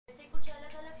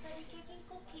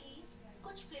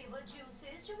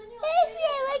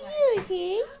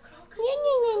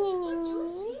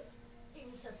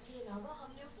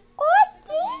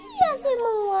Australia से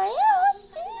मंगवाया।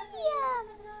 Australia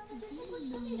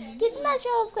कितना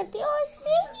शो ऑफ करती है।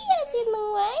 ऑस्ट्रेलिया से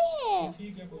मंगवाए हैं।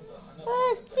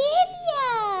 ऑस्ट्रेलिया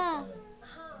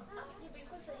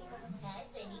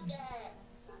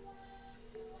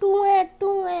टू है टू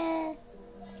है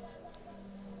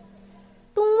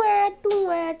टू है टू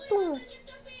है टू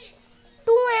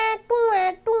टू है टू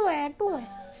है टू है टू है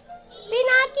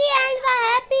पिनाकी एंड द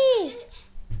हैप्पी।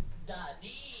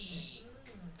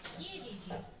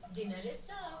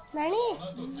 नानी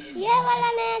ये वाला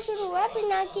नया शुरू हुआ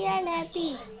पिनाकी एंड हैप्पी।